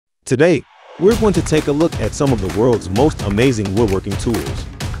Today, we're going to take a look at some of the world's most amazing woodworking tools.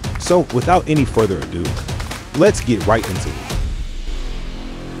 So, without any further ado, let's get right into it.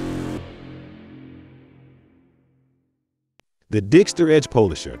 The Dixter Edge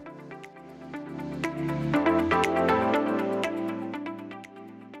Polisher.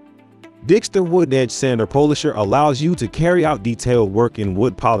 Dixter Wood Edge Sander Polisher allows you to carry out detailed work in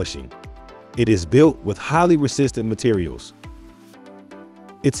wood polishing. It is built with highly resistant materials.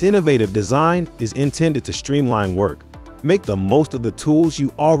 Its innovative design is intended to streamline work, make the most of the tools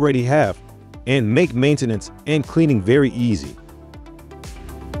you already have, and make maintenance and cleaning very easy.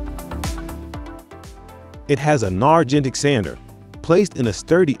 It has a Nargentic sander, placed in a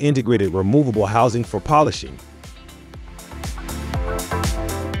sturdy integrated removable housing for polishing.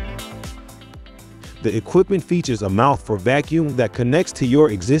 The equipment features a mouth for vacuum that connects to your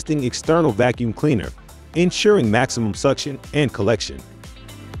existing external vacuum cleaner, ensuring maximum suction and collection.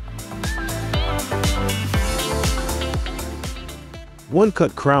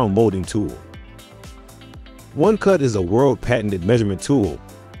 One-Cut Crown Molding Tool. One-Cut is a world-patented measurement tool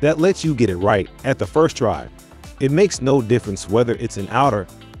that lets you get it right at the first try. It makes no difference whether it's an outer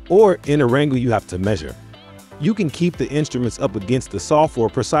or inner angle you have to measure. You can keep the instruments up against the saw for a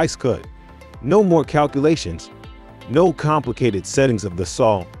precise cut. No more calculations, no complicated settings of the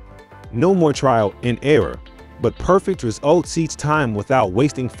saw, no more trial and error, but perfect results each time without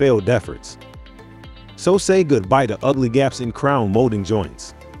wasting failed efforts. So say goodbye to ugly gaps in crown molding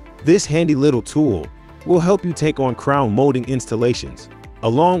joints. This handy little tool will help you take on crown molding installations,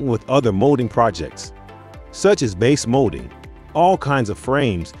 along with other molding projects, such as base molding, all kinds of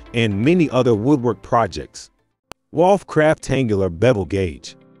frames, and many other woodwork projects. Wolfcraft Angular Bevel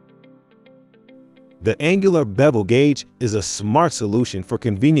Gauge. The angular bevel gauge is a smart solution for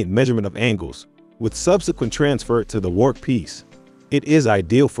convenient measurement of angles, with subsequent transfer to the workpiece. It is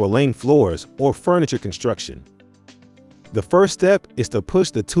ideal for laying floors or furniture construction. The first step is to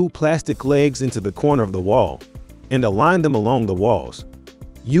push the two plastic legs into the corner of the wall and align them along the walls.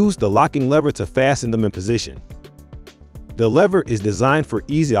 Use the locking lever to fasten them in position. The lever is designed for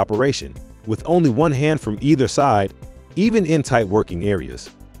easy operation, with only one hand from either side, even in tight working areas.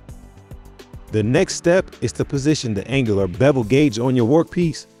 The next step is to position the angular bevel gauge on your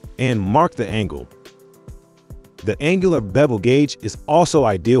workpiece and mark the angle. The angular bevel gauge is also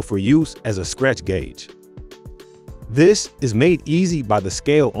ideal for use as a scratch gauge. This is made easy by the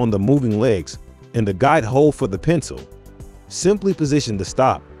scale on the moving legs and the guide hole for the pencil. Simply position the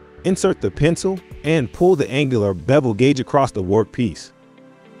stop, insert the pencil, and pull the angular bevel gauge across the workpiece.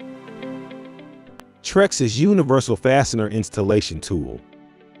 Trex's Universal Fastener Installation Tool.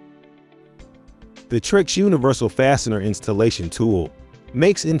 The Trex Universal Fastener Installation Tool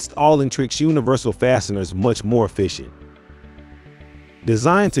makes installing Trex Universal Fasteners much more efficient.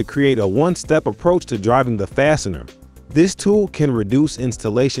 Designed to create a one-step approach to driving the fastener, this tool can reduce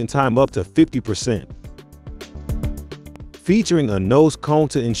installation time up to 50%. Featuring a nose cone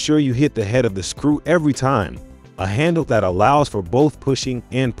to ensure you hit the head of the screw every time, a handle that allows for both pushing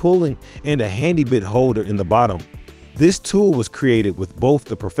and pulling, and a handy bit holder in the bottom, this tool was created with both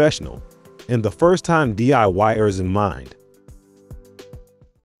the professional and the first-time DIYers in mind.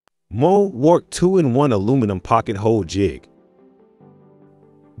 Woodwork 2-in-1 Aluminum Pocket Hole Jig.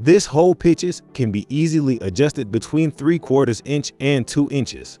 This hole pitches can be easily adjusted between 3/4 inch and 2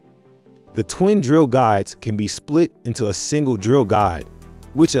 inches. The twin drill guides can be split into a single drill guide,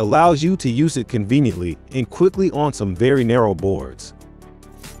 which allows you to use it conveniently and quickly on some very narrow boards.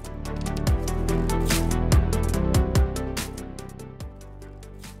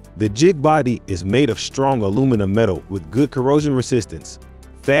 The jig body is made of strong aluminum metal with good corrosion resistance,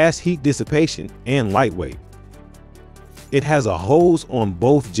 fast heat dissipation, and lightweight. It has a hose on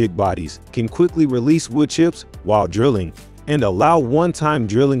both jig bodies, can quickly release wood chips while drilling, and allow one-time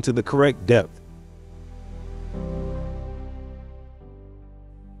drilling to the correct depth.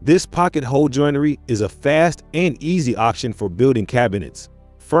 This pocket hole joinery is a fast and easy option for building cabinets,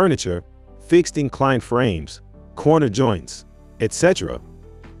 furniture, fixed inclined frames, corner joints, etc.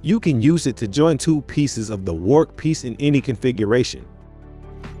 You can use it to join two pieces of the workpiece in any configuration.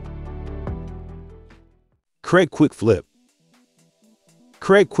 Kreg Quick-Flip.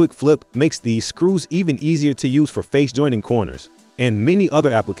 Kreg Quick-Flip makes these screws even easier to use for face jointing corners and many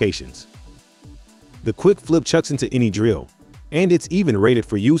other applications. The Quick-Flip chucks into any drill, and it's even rated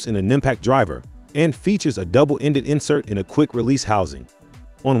for use in an impact driver and features a double-ended insert in a quick-release housing.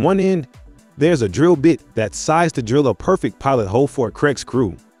 On one end, there's a drill bit that's sized to drill a perfect pilot hole for a Kreg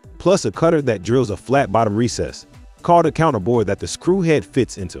screw, plus a cutter that drills a flat bottom recess, called a counterbore that the screw head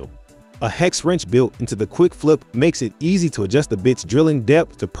fits into. A hex wrench built into the Quick-Flip makes it easy to adjust the bit's drilling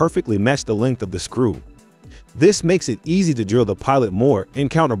depth to perfectly match the length of the screw. This makes it easy to drill the pilot more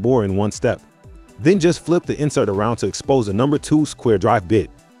and counter bore in one step. Then just flip the insert around to expose a number 2 square drive bit,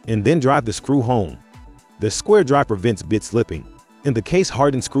 and then drive the screw home. The square drive prevents bit slipping, and the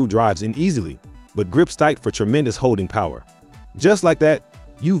case-hardened screw drives in easily, but grips tight for tremendous holding power. Just like that,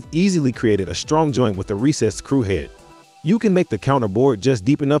 you've easily created a strong joint with a recessed screw head. You can make the counter bore just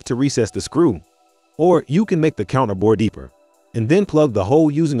deep enough to recess the screw, or you can make the counter bore deeper, and then plug the hole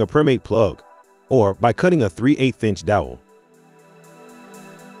using a permate plug, or by cutting a 3/8 inch dowel.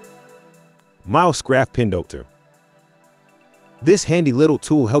 Milescraft PinDoctor. This handy little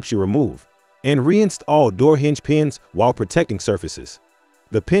tool helps you remove and reinstall door hinge pins while protecting surfaces.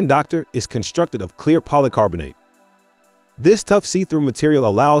 The PinDoctor is constructed of clear polycarbonate. This tough see-through material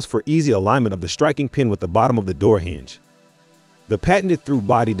allows for easy alignment of the striking pin with the bottom of the door hinge. The patented through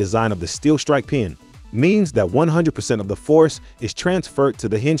body design of the steel strike pin means that 100% of the force is transferred to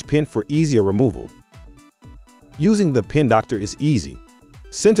the hinge pin for easier removal. Using the PinDoctor is easy.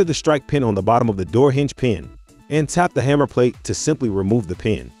 Center the strike pin on the bottom of the door hinge pin and tap the hammer plate to simply remove the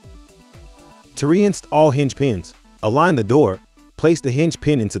pin. To reinstall hinge pins, align the door, place the hinge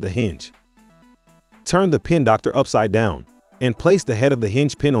pin into the hinge. Turn the PinDoctor upside down and place the head of the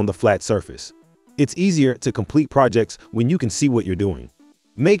hinge pin on the flat surface. It's easier to complete projects when you can see what you're doing.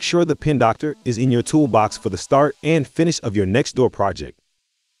 Make sure the PinDoctor is in your toolbox for the start and finish of your next door project.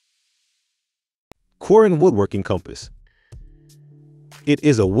 QUUREN Woodworking Compass. It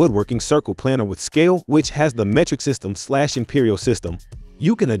is a woodworking circle planner with scale which has the metric system / imperial system.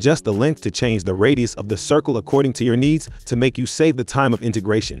 You can adjust the length to change the radius of the circle according to your needs to make you save the time of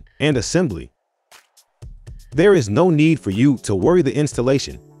integration and assembly. There is no need for you to worry the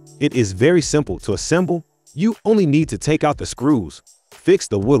installation. It is very simple to assemble. You only need to take out the screws, fix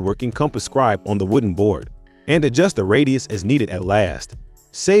the woodworking compass scribe on the wooden board, and adjust the radius as needed at last,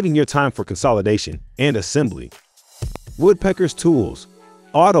 saving your time for consolidation and assembly. Woodpeckers Tools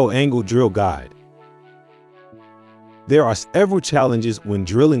AutoAngle Drill Guide. There are several challenges when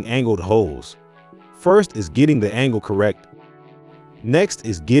drilling angled holes. First is getting the angle correct. Next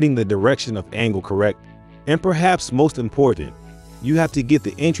is getting the direction of angle correct. And perhaps most important, you have to get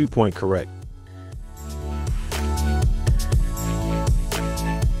the entry point correct.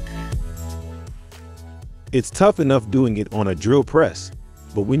 It's tough enough doing it on a drill press,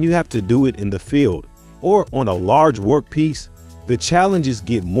 but when you have to do it in the field or on a large workpiece, the challenges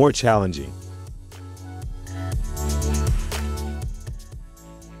get more challenging.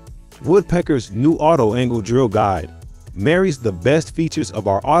 Woodpecker's new AutoAngle Drill Guide marries the best features of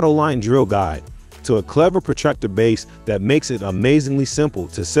our AutoLine Drill Guide to a clever protractor base that makes it amazingly simple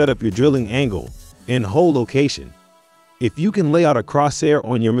to set up your drilling angle and hole location. If you can lay out a crosshair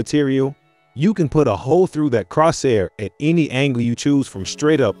on your material, you can put a hole through that crosshair at any angle you choose, from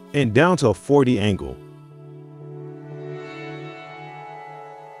straight up and down to a 40 angle.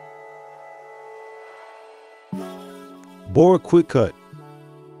 Bora QuickCut.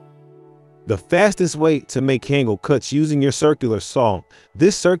 The fastest way to make angle cuts using your circular saw.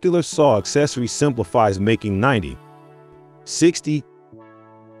 This circular saw accessory simplifies making 90, 60,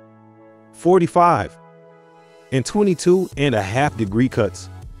 45, and 22.5 degree cuts,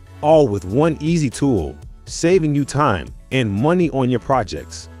 all with one easy tool, saving you time and money on your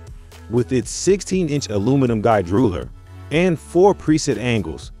projects. With its 16-inch aluminum guide ruler and 4 preset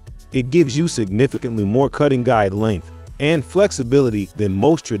angles, it gives you significantly more cutting guide length and flexibility than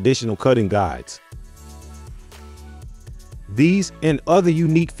most traditional cutting guides. These and other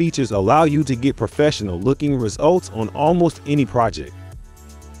unique features allow you to get professional-looking results on almost any project.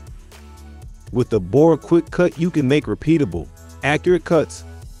 With the Bora QuickCut, you can make repeatable, accurate cuts,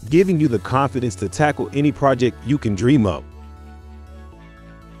 giving you the confidence to tackle any project you can dream up.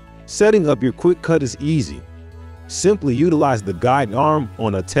 Setting up your QuickCut is easy. Simply utilize the guide arm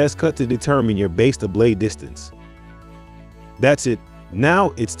on a test cut to determine your base to blade distance. That's it.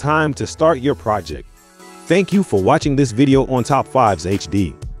 Now it's time to start your project. Thank you for watching this video on Top 5s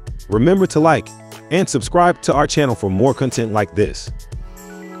HD. Remember to like and subscribe to our channel for more content like this.